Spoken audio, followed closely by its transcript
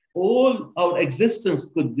all our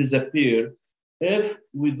existence could disappear if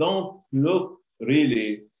we don't look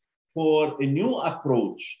really for a new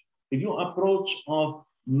approach of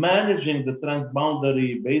managing the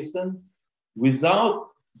transboundary basin without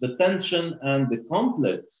the tension and the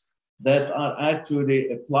conflicts that are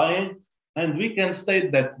actually applying. And we can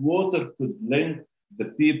state that water could link the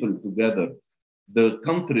people together, the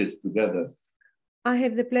countries together. I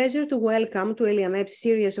have the pleasure to welcome to ELIAMEP's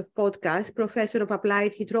series of podcasts Professor of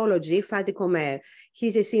Applied Hydrology, Fadi Comair.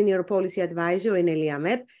 He's a Senior Policy Advisor in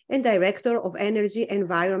ELIAMEP and Director of Energy,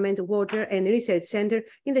 Environment, Water and Research Center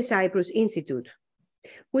in the Cyprus Institute.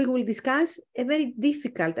 We will discuss a very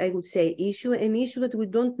difficult, I would say, an issue that we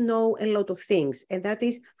don't know a lot of things, and that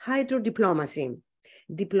is hydrodiplomacy.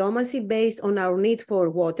 Diplomacy based on our need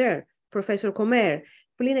for water. Professor Comair,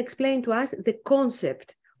 please explain to us the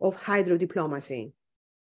concept of hydrodiplomacy.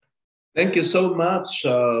 Thank you so much.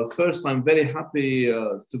 First, I'm very happy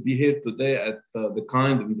to be here today at the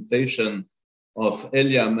kind invitation of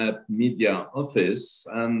ELIAMEP Media Office.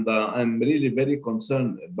 And I'm really very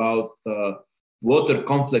concerned about water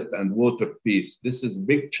conflict and water peace. This is a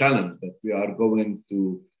big challenge that we are going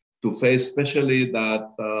to face, especially that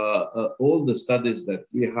all the studies that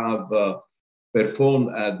we have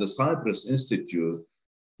performed at the Cyprus Institute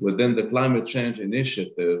within the climate change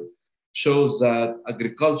initiative shows that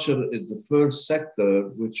agriculture is the first sector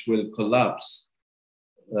which will collapse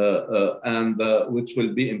and which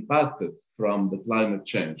will be impacted from the climate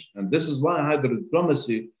change. And this is why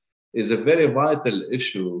hydrodiplomacy is a very vital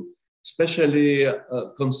issue, especially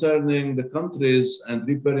concerning the countries and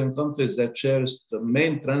riparian countries that share the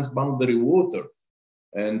main transboundary water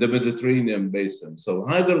in the Mediterranean basin. So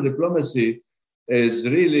hydrodiplomacy is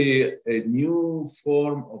really a new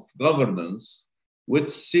form of governance which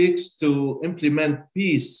seeks to implement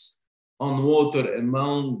peace on water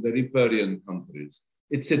among the riparian countries.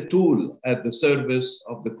 It's a tool at the service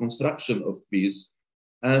of the construction of peace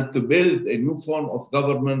and to build a new form of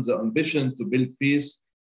government, the ambition to build peace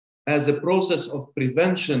as a process of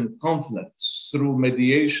prevention conflicts through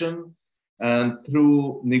mediation and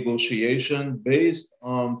through negotiation based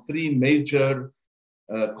on three major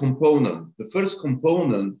component. The first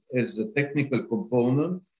component is the technical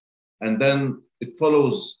component, and then it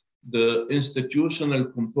follows the institutional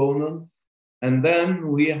component, and then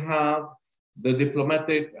we have the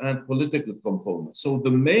diplomatic and political component. So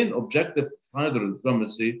the main objective of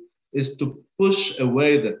hydrodiplomacy is to push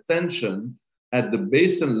away the tension at the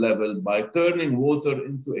basin level by turning water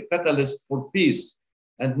into a catalyst for peace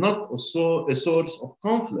and not also a source of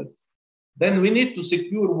conflict. Then we need to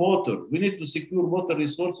secure water. We need to secure water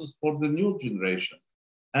resources for the new generation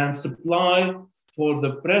and supply for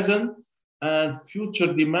the present and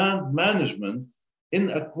future demand management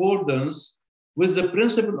in accordance with the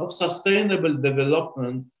principle of sustainable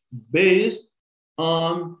development based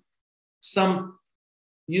on some,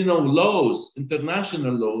 laws,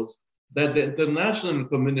 international laws that the international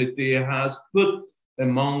community has put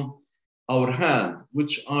among our hand,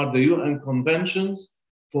 which are the UN conventions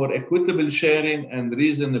for equitable sharing and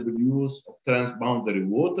reasonable use of transboundary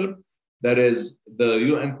water. That is the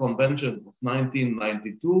UN Convention of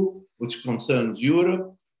 1992, which concerns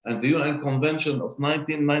Europe, and the UN Convention of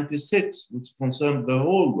 1996, which concerns the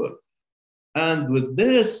whole world. And with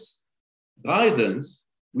this guidance,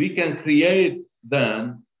 we can create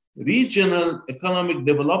then regional economic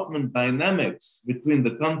development dynamics between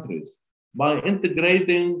the countries by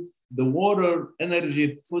integrating the water,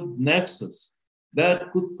 energy, food nexus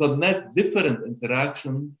that could connect different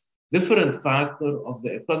interaction, different factors of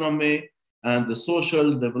the economy and the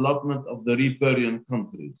social development of the riparian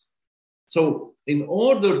countries. So in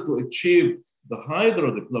order to achieve the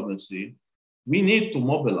hydrodiplomacy, we need to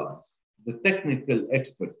mobilize the technical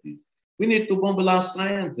expertise. We need to mobilize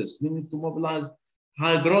scientists. We need to mobilize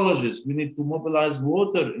hydrologists. We need to mobilize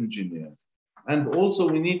water engineers. And also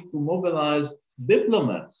we need to mobilize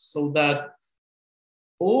diplomats so that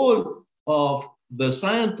all of the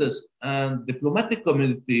scientists and diplomatic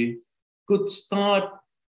community could start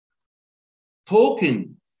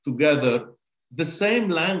talking together the same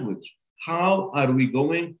language. How are we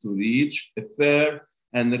going to reach a fair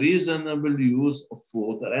and reasonable use of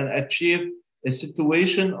water and achieve a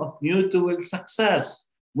situation of mutual success,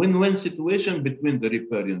 win-win situation between the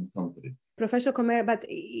riparian countries? Professor Comair, but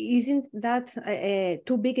isn't that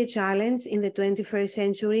too big a challenge in the 21st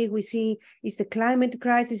century? We see it's the climate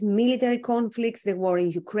crisis, military conflicts, the war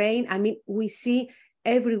in Ukraine. I mean, we see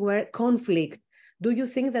everywhere conflict. Do you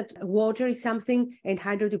think that water is something and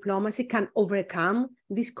hydrodiplomacy can overcome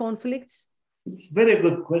these conflicts? It's a very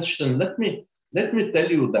good question. Let me tell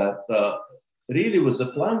you that really with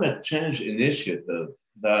the climate change initiative,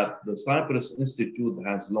 that the Cyprus Institute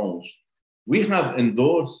has launched, we have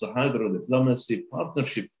endorsed the Hydrodiplomacy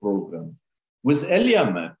Partnership Program with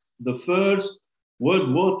ELIAMEP, the first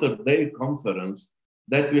World Water Day conference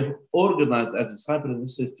that we organized as the Cyprus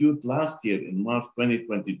Institute last year in March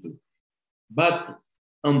 2022. But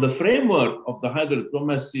on the framework of the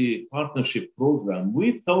Hydrodiplomacy Partnership Program,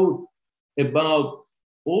 we thought about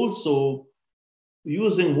also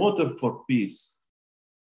using water for peace,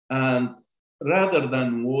 and rather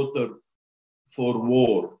than water for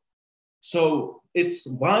war. So it's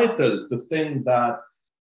vital to think that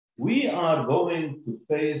we are going to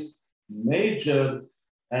face major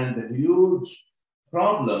and huge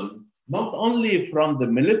problem, not only from the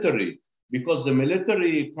military, because the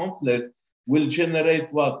military conflict will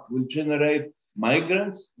generate what? Will generate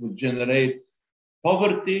migrants, will generate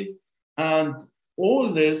poverty, and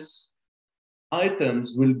all these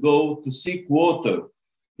items will go to seek water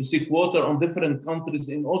on different countries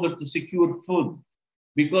in order to secure food.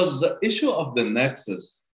 Because the issue of the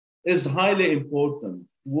nexus is highly important.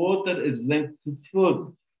 Water is linked to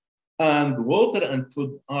food, and water and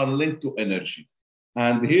food are linked to energy.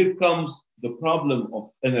 And here comes the problem of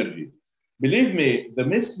energy. Believe me, the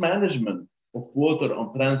mismanagement of water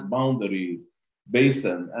on transboundary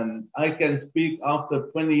basin, and I can speak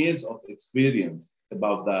after 20 years of experience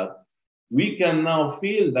about that, we can now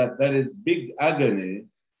feel that there is big agony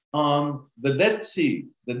on the Dead Sea.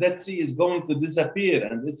 The Dead Sea is going to disappear,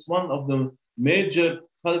 and it's one of the major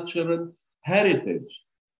cultural heritage.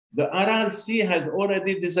 The Aral Sea has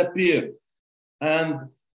already disappeared, and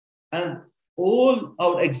all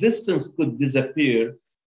our existence could disappear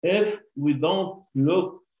if we don't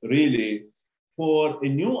look really for a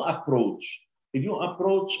new approach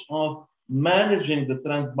of managing the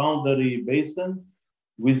transboundary basin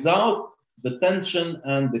without the tension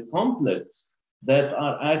and the conflicts that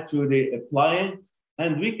are actually applying.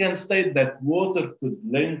 And we can state that water could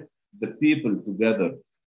link the people together,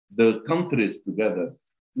 the countries together.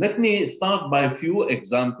 Let me start by a few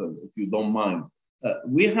examples, if you don't mind.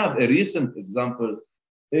 We have a recent example,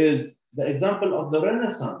 is the example of the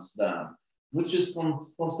Renaissance Dam, which is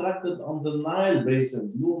constructed on the Nile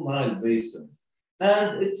Basin, Blue Nile Basin.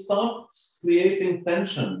 And it starts creating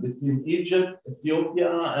tension between Egypt,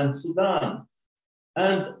 Ethiopia, and Sudan.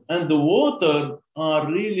 And the water are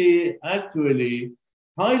really actually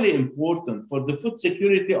highly important for the food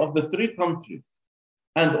security of the three countries.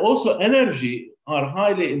 And also energy are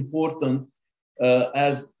highly important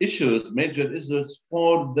as issues, major issues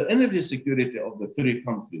for the energy security of the three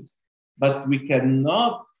countries. But we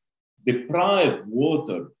cannot deprive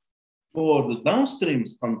water for the downstream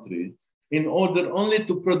countries in order only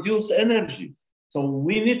to produce energy. So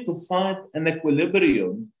we need to find an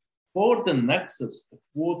equilibrium for the nexus of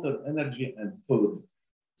water, energy, and food,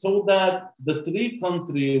 so that the three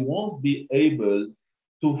countries won't be able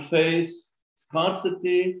to face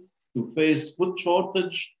scarcity, to face food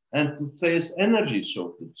shortage, and to face energy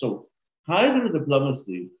shortage. So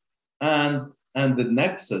hydrodiplomacy and the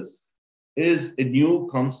nexus is a new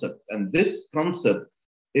concept. And this concept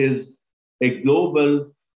is a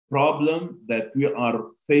global problem that we are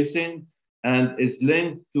facing and is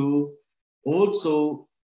linked to also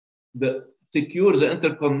the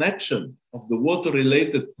interconnection of the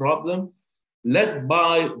water-related problem led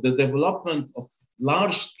by the development of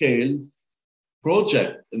large-scale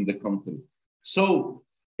projects in the country. So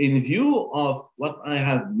in view of what I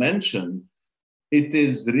have mentioned, it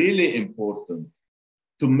is really important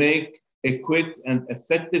to make a quick and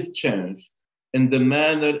effective change in the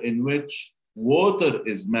manner in which water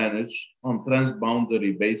is managed on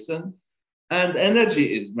transboundary basin and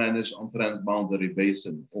energy is managed on transboundary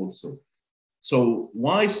basin also. So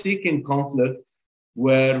why seeking conflict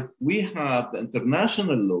where we have the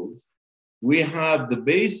international laws, we have the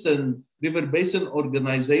river basin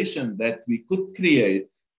organization that we could create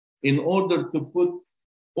in order to put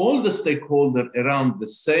all the stakeholders around the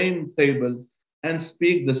same table and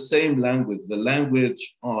speak the same language, the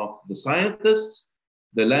language of the scientists,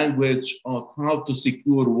 the language of how to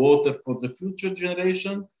secure water for the future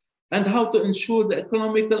generation, and how to ensure the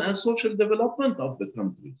economical and social development of the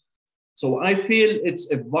countries. So I feel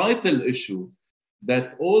it's a vital issue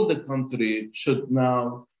that all the countries should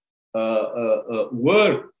now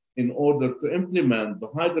work in order to implement the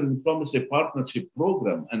Hydrodiplomacy Partnership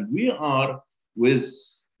Program. And we are, with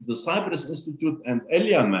the Cyprus Institute and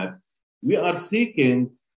ELIAMEP, we are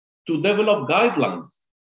seeking to develop guidelines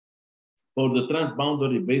for the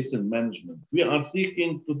transboundary basin management. We are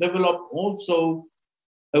seeking to develop also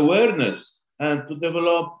awareness and to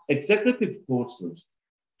develop executive courses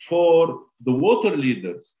for the water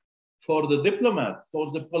leaders, for the diplomats,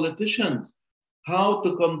 for the politicians, how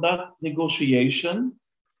to conduct negotiation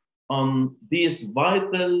on these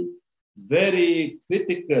vital, very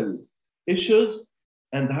critical issues,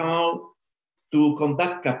 and how to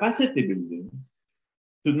conduct capacity building,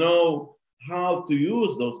 to know how to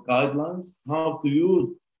use those guidelines, how to use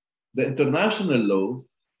the international law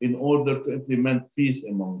in order to implement peace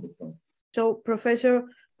among the countries. So, Professor,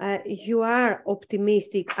 you are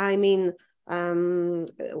optimistic. I mean,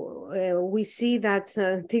 we see that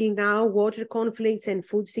till now, water conflicts and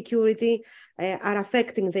food security are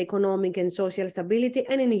affecting the economic and social stability,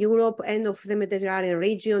 and in Europe and of the Mediterranean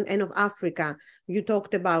region and of Africa. You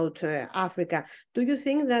talked about Africa. Do you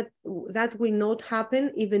think that that will not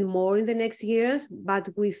happen even more in the next years, but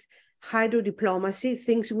with hydrodiplomacy,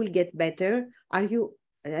 things will get better? Are you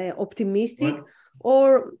optimistic,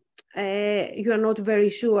 or you are not very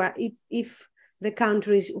sure if the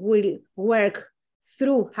countries will work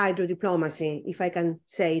through hydrodiplomacy, if I can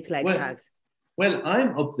say it like that? Well,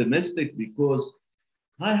 I'm optimistic because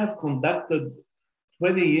I have conducted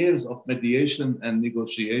 20 years of mediation and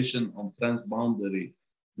negotiation on transboundary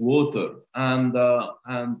water, and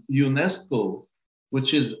UNESCO,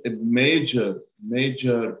 which is a major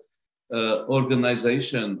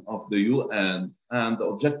organization of the UN, and the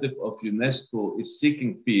objective of UNESCO is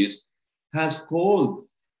seeking peace, has called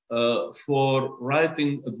for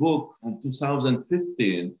writing a book in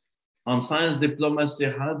 2015 on science diplomacy,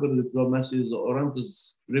 hydrodiplomacy, the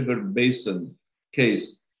Orontes River Basin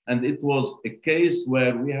case. And it was a case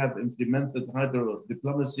where we have implemented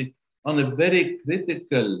hydrodiplomacy on a very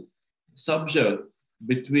critical subject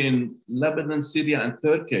between Lebanon, Syria, and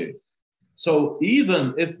Turkey. So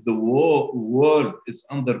even if the world is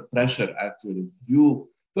under pressure, actually, due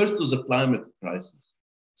first to the climate crisis,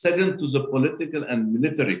 second to the political and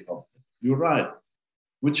military conflict, you're right,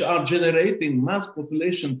 which are generating mass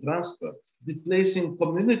population transfer, displacing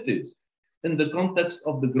communities in the context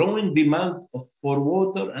of the growing demand for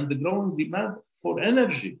water and the growing demand for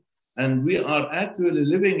energy. And we are actually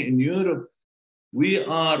living in Europe, we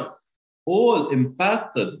are all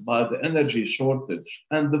impacted by the energy shortage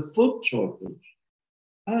and the food shortage.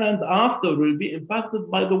 And after will be impacted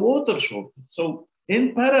by the water shortage. So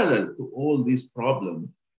in parallel to all these problems,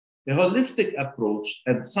 a holistic approach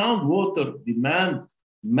and sound water demand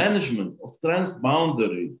management of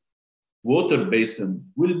transboundary water basin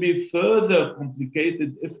will be further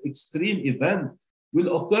complicated if extreme events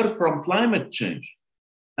will occur from climate change.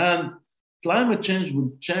 And climate change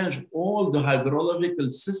will change all the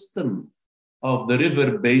hydrological system of the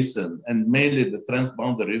river basin, and mainly the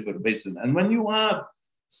transboundary river basin. And when you have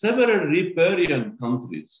several riparian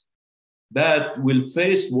countries that will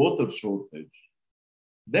face water shortage,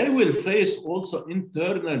 they will face also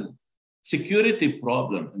internal security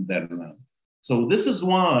problem in their land. So this is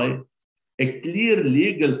why a clear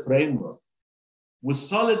legal framework with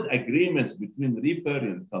solid agreements between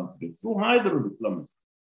riparian countries through hydrodiplomacy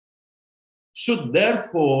should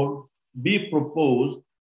therefore be proposed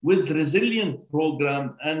with resilient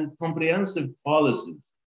program and comprehensive policies.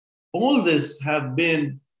 All this have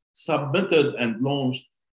been submitted and launched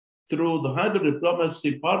through the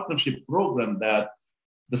Hydrodiplomacy Partnership Program that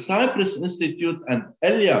the Cyprus Institute and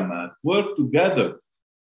ELIAMEP worked together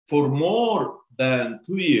for more than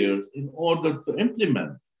 2 years in order to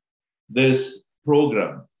implement this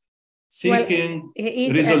program, seeking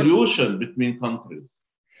resolution between countries.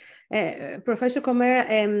 Professor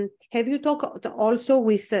Comair, have you talked also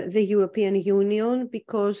with the European Union?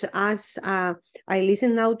 Because as I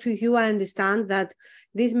listen now to you, I understand that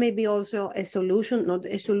this may be also a solution, not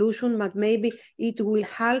a solution, but maybe it will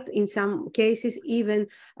help in some cases even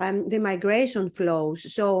the migration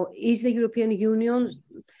flows. So is the European Union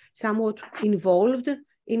somewhat involved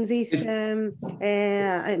in this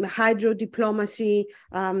hydrodiplomacy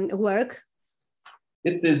work?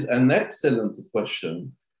 It is an excellent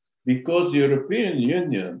question, because the European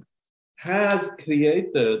Union has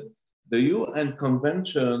created the UN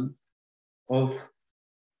Convention of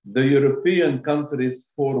the European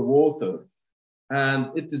countries for water,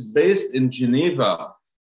 and it is based in Geneva.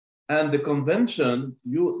 And the convention,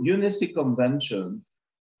 UNESI Convention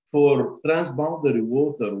for transboundary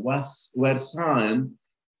water were signed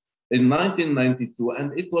in 1992,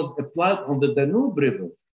 and it was applied on the Danube River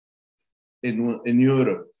in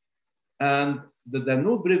Europe. And the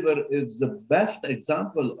Danube River is the best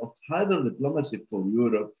example of hydrodiplomacy for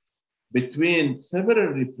Europe between several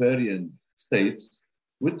riparian states,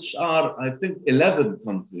 which are, I think, 11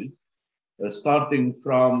 countries, starting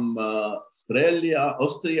from Australia,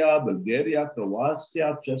 Bulgaria,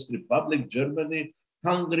 Croatia, Czech Republic, Germany,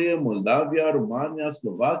 Hungary, Moldavia, Romania,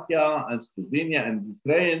 Slovakia, and Slovenia, and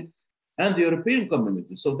Ukraine. and the European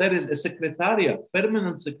community. So there is a secretariat,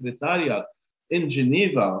 permanent secretariat in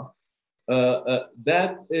Geneva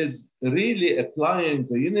that is really applying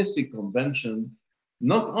the UNESCO Convention,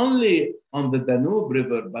 not only on the Danube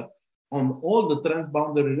River, but on all the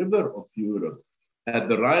transboundary river of Europe, at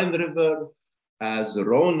the Rhine River, as the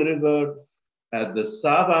Rhone River, at the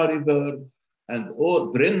Sava River, and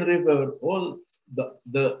all Drin River, all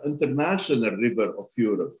the international river of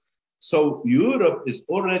Europe. So Europe is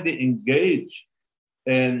already engaged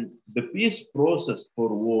in the peace process for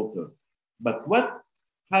water. But what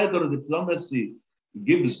hydrodiplomacy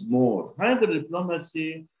gives more?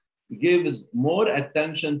 Hydrodiplomacy gives more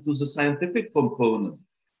attention to the scientific component.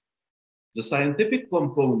 The scientific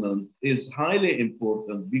component is highly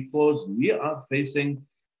important because we are facing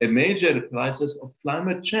a major crisis of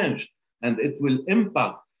climate change, and it will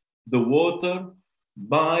impact the water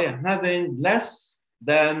by having less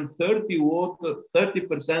than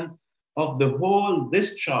 30% of the whole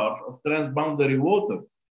discharge of transboundary water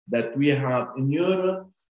that we have in Europe,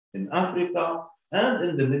 in Africa, and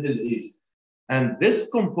in the Middle East. And this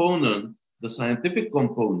component, the scientific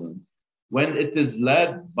component, when it is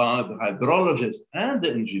led by the hydrologists and the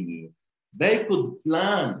engineer, they could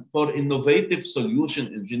plan for innovative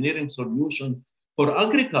solution, engineering solution for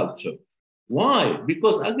agriculture. Why?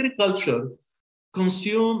 Because agriculture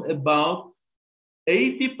consumes about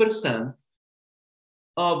 80%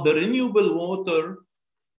 of the renewable water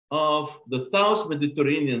of the South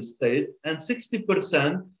Mediterranean state and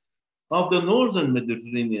 60% of the Northern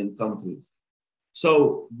Mediterranean countries.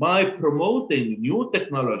 So by promoting new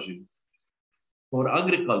technology for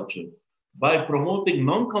agriculture, by promoting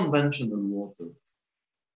non-conventional water,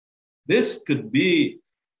 this could be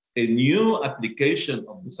a new application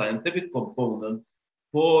of the scientific component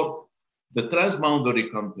for the transboundary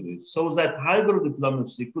countries, so that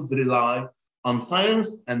hydrodiplomacy could rely on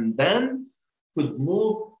science and then could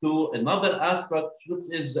move to another aspect, which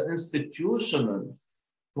is the institutional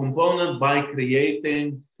component by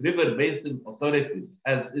creating river basin authorities,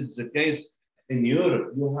 as is the case in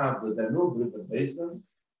Europe. You have the Danube River Basin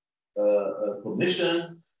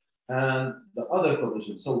Commission and the other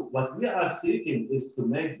commission. So what we are seeking is to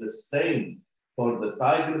make the same for the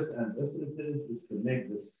Tigris and Euphrates, is to make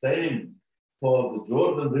the same for the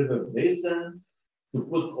Jordan River Basin, to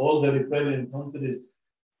put all the riparian countries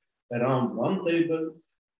around one table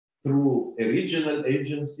through a regional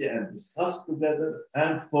agency and discuss together,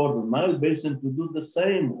 and for the Nile Basin to do the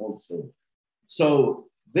same also. So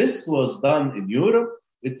this was done in Europe.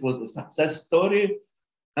 It was a success story,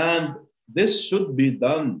 and this should be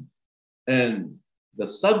done in the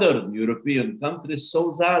southern European countries,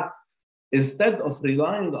 so that instead of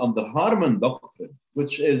relying on the Harman Doctrine,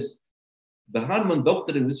 which is an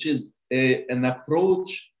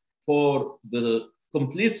approach for the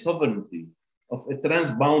complete sovereignty of a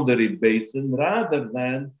transboundary basin, rather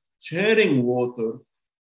than sharing water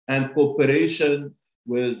and cooperation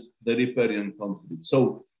with the riparian countries.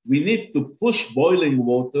 So we need to push boiling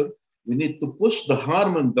water, we need to push the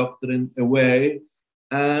Harman Doctrine away,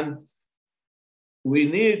 and we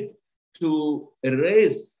need to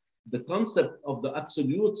erase the concept of the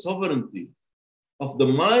absolute sovereignty of the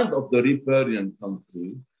mind of the riparian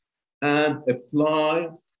country and apply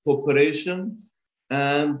cooperation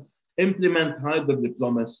and implement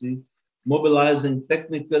hydrodiplomacy, mobilizing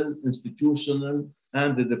technical, institutional,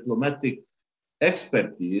 and the diplomatic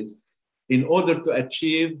expertise in order to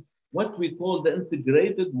achieve what we call the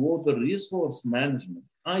integrated water resource management.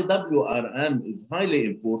 IWRM is highly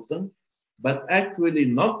important, but actually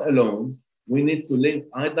not alone. We need to link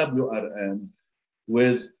IWRM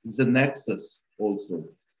with the nexus also,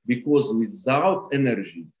 because without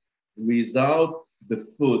energy, without the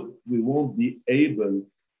food, we won't be able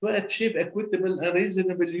to achieve equitable and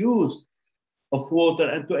reasonable use of water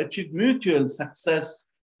and to achieve mutual success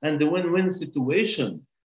and the win-win situation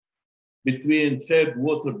between shared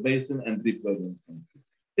water basin and riparian country.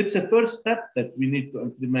 It's a first step that we need to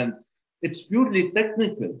implement. It's purely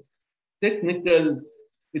technical. Technical,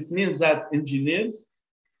 it means that engineers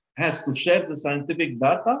has to share the scientific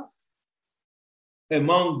data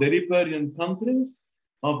among the riparian countries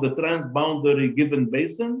of the transboundary given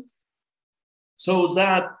basin, so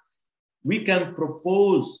that we can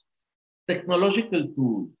propose technological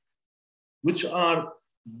tools which are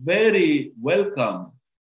very welcome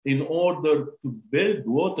in order to build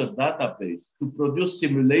water database, to produce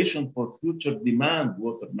simulation for future demand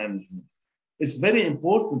water management. It's very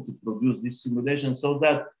important to produce this simulation so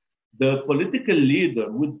that the political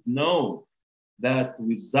leader would know that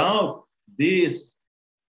without this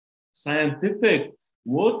scientific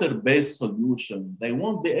water-based solution, they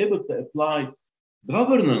won't be able to apply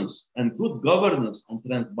governance and good governance on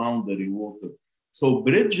transboundary water. So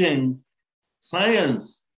bridging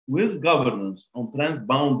science with governance on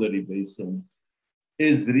transboundary basin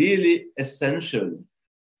is really essential.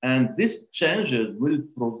 And these changes will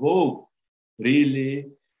provoke really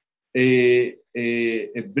a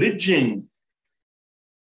bridging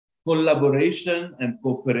collaboration and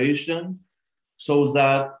cooperation so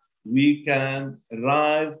that we can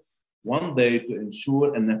arrive one day to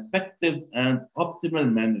ensure an effective and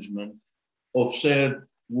optimal management of shared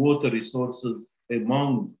water resources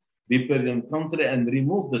among people in country and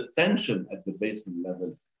remove the tension at the basin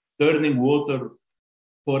level, turning water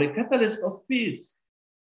for a catalyst of peace.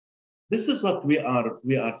 This is what we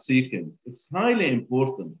are seeking. It's highly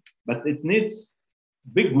important, but it needs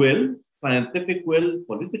big will, scientific will,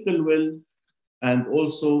 political will, and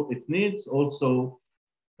also it needs also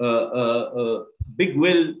big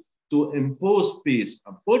will to impose peace.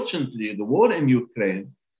 Unfortunately, the war in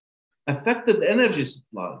Ukraine affected energy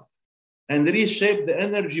supply and reshaped the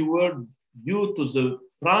energy world due to the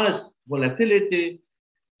price volatility,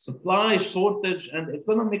 supply shortage, and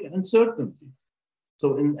economic uncertainty.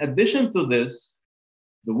 So in addition to this,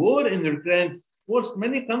 the war in Ukraine forced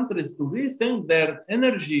many countries to rethink their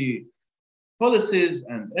energy policies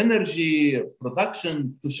and energy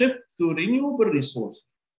production to shift to renewable resources.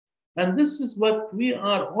 And this is what we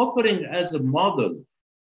are offering as a model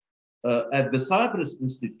at the Cyprus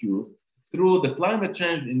Institute through the Climate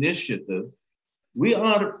Change Initiative. We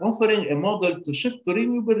are offering a model to shift to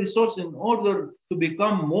renewable resources in order to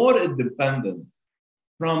become more independent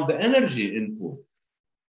from the energy input.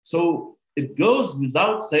 So it goes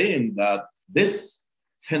without saying that this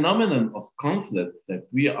phenomenon of conflict that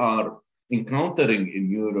we are encountering in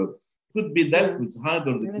Europe could be dealt with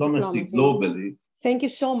hydrodiplomacy globally. Thank you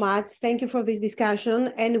so much. Thank you for this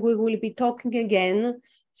discussion. And we will be talking again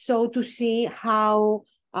so to see how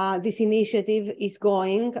this initiative is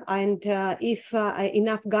going and if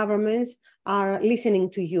enough governments are listening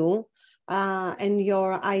to you and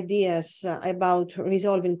your ideas about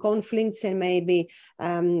resolving conflicts and maybe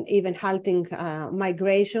even halting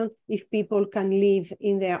migration if people can live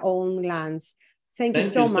in their own lands. Thank you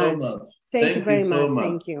so much. Thank you very much.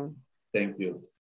 Thank you. Thank you.